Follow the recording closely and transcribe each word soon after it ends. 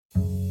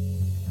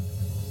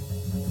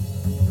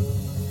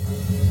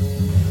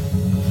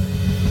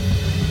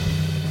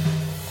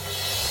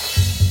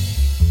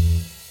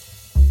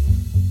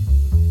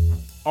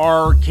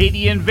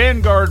Arcadian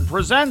Vanguard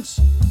presents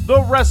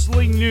The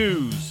Wrestling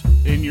News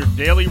in your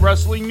daily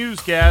wrestling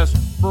newscast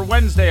for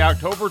Wednesday,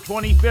 October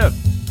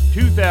 25th,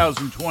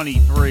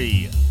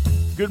 2023.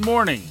 Good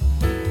morning.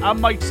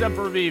 I'm Mike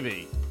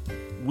Sempervive.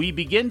 We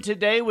begin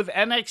today with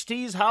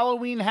NXT's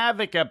Halloween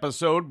Havoc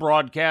episode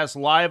broadcast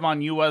live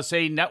on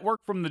USA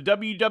Network from the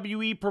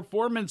WWE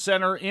Performance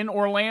Center in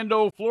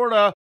Orlando,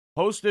 Florida,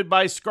 hosted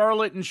by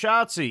Scarlett and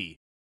Shotzi.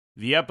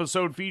 The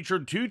episode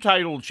featured two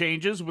title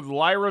changes, with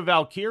Lyra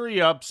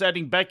Valkyria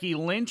upsetting Becky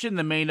Lynch in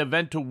the main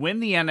event to win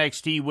the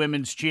NXT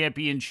Women's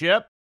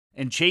Championship,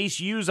 and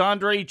Chase U's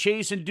Andre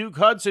Chase and Duke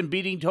Hudson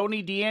beating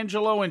Tony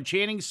D'Angelo and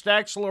Channing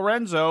Stacks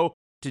Lorenzo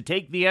to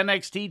take the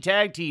NXT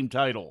Tag Team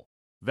title.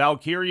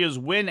 Valkyria's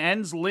win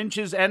ends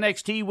Lynch's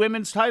NXT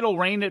Women's title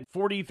reign at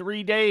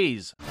 43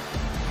 days.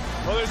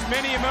 Well, there's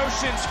many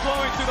emotions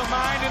flowing through the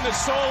mind and the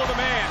soul of the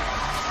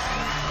man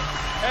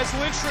as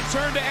Lynch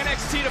returned to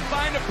NXT to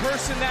find a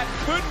person that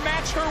could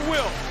match her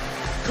will,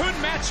 could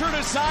match her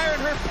desire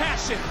and her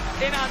passion.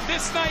 And on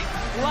this night,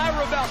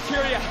 Lyra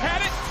Valkyria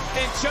had it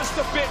and just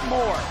a bit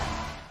more.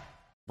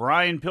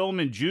 Brian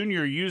Pillman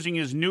Jr., using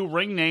his new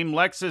ring name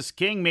Lexis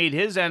King, made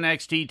his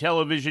NXT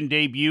television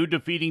debut,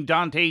 defeating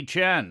Dante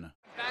Chen.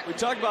 We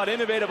talk about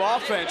innovative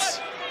offense.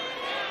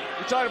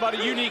 We talk about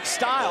a unique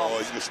style.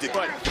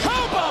 But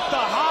how about the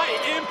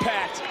high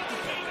impact?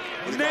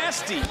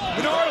 Nasty,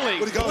 gnarly,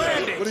 What do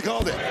you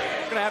call it?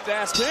 I'm gonna have to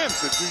ask him.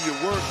 To do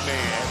your work,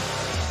 man.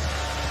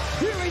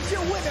 Here is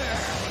your winner,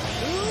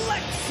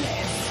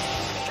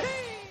 Lexis King.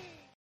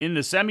 In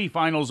the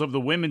semifinals of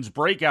the Women's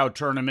Breakout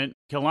Tournament,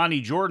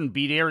 Kelani Jordan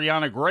beat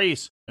Ariana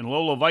Grace, and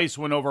Lola Vice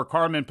went over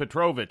Carmen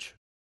Petrovich.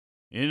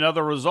 In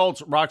other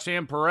results,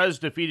 Roxanne Perez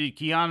defeated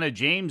Kiana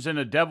James in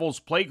a Devil's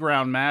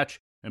Playground match,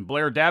 and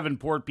Blair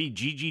Davenport beat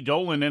Gigi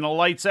Dolan in a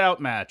Lights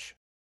Out match.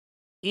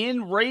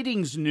 In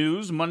ratings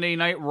news, Monday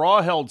Night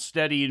Raw held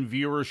steady in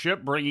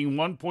viewership, bringing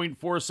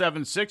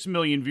 1.476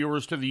 million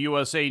viewers to the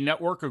USA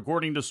Network,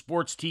 according to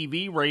Sports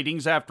TV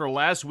ratings, after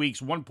last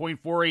week's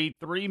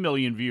 1.483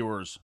 million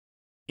viewers.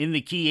 In the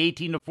key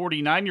 18 to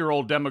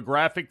 49-year-old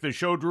demographic, the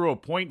show drew a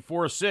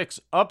 .46,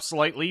 up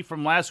slightly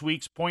from last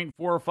week's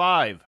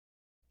 .45.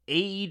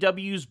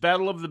 AEW's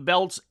Battle of the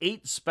Belts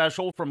 8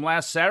 special from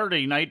last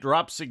Saturday night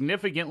dropped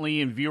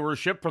significantly in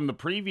viewership from the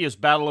previous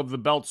Battle of the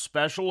Belts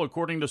special,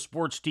 according to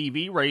Sports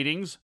TV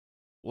ratings.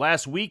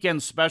 Last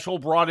weekend's special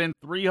brought in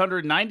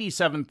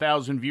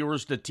 397,000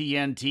 viewers to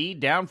TNT,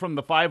 down from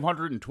the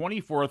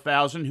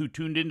 524,000 who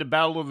tuned into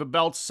Battle of the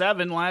Belts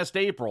 7 last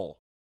April.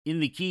 In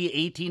the key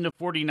 18 to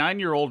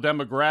 49-year-old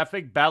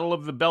demographic, Battle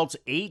of the Belts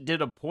 8 did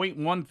a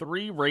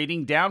 .13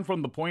 rating, down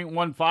from the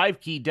 .15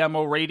 key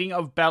demo rating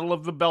of Battle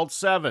of the Belts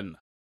 7.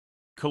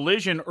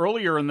 Collision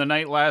earlier in the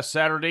night last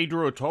Saturday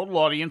drew a total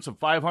audience of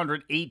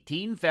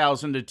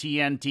 518,000 to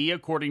TNT,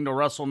 according to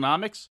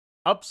WrestleNomics,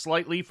 up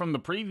slightly from the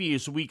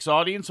previous week's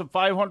audience of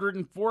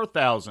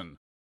 504,000.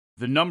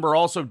 The number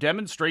also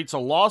demonstrates a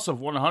loss of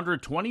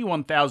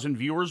 121,000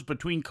 viewers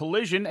between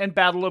Collision and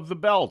Battle of the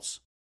Belts.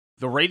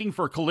 The rating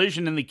for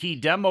Collision in the key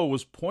demo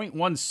was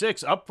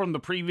 .16, up from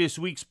the previous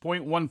week's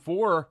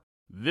 .14.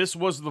 This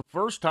was the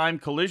first time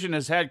Collision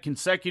has had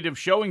consecutive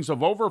showings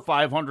of over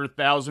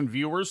 500,000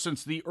 viewers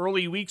since the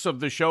early weeks of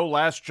the show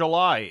last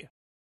July.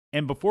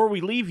 And before we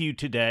leave you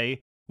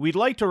today, we'd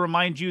like to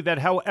remind you that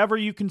however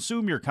you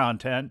consume your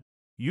content,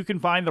 you can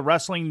find the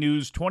wrestling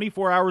news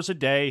 24 hours a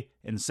day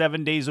and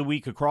 7 days a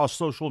week across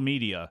social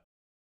media.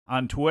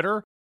 On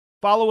Twitter,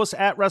 follow us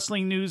at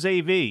Wrestling News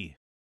AV.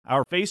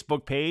 Our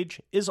Facebook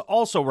page is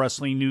also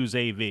Wrestling News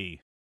AV.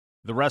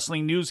 The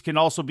Wrestling News can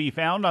also be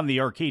found on the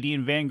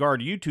Arcadian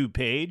Vanguard YouTube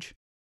page.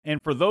 And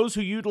for those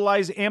who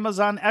utilize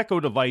Amazon Echo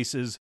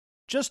devices,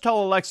 just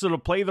tell Alexa to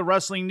play the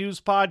Wrestling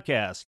News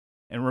podcast.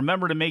 And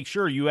remember to make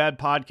sure you add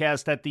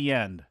podcast at the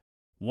end.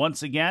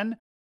 Once again,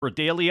 for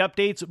daily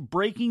updates,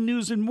 breaking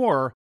news, and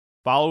more,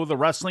 follow the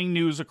Wrestling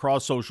News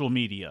across social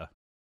media.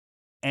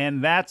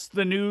 And that's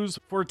the news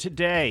for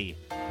today.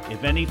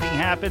 If anything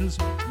happens,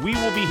 we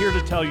will be here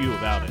to tell you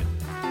about it.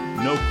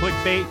 No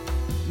clickbait,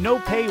 no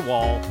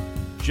paywall,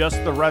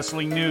 just the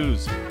Wrestling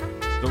News.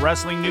 The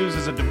Wrestling News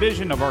is a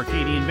division of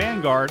Arcadian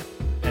Vanguard,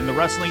 and the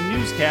Wrestling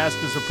Newscast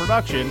is a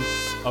production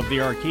of the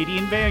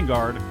Arcadian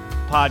Vanguard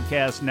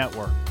Podcast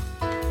Network.